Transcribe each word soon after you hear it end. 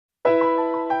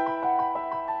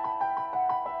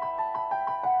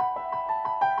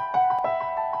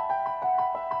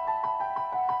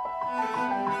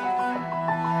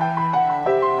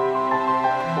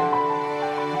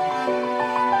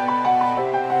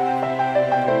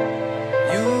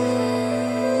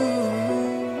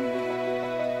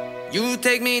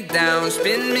take me down,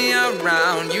 spin me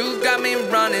around. You got me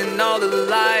running all the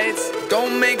lights.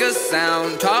 Don't make a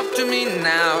sound, talk to me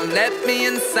now. Let me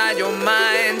inside your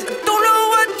mind. Don't know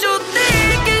what you're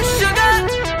thinking, sugar.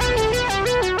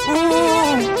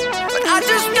 Ooh, but I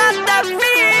just got that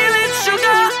feeling,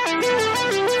 sugar.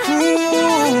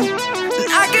 Ooh, and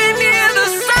I can hear the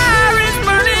sirens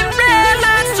burning, red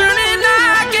lights turning.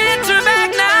 I can't turn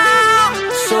back now.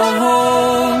 So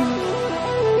hold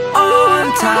on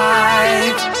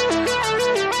tight.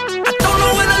 I don't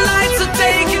know where the lights are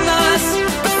taking us,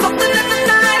 but something in the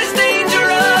night is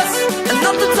dangerous, and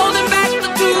nothing's holding back the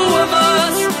two of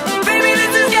us. Baby,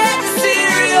 this is getting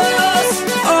serious.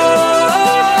 Oh,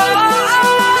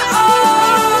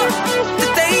 the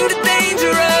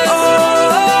dangerous.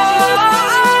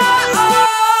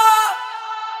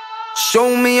 Show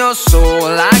me your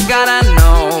soul, I gotta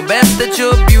know. Best that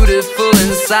you're beautiful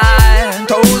inside.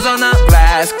 Toes on the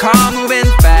glass, car moving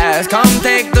fast. Come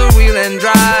take the wheel and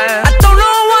drive. I don't know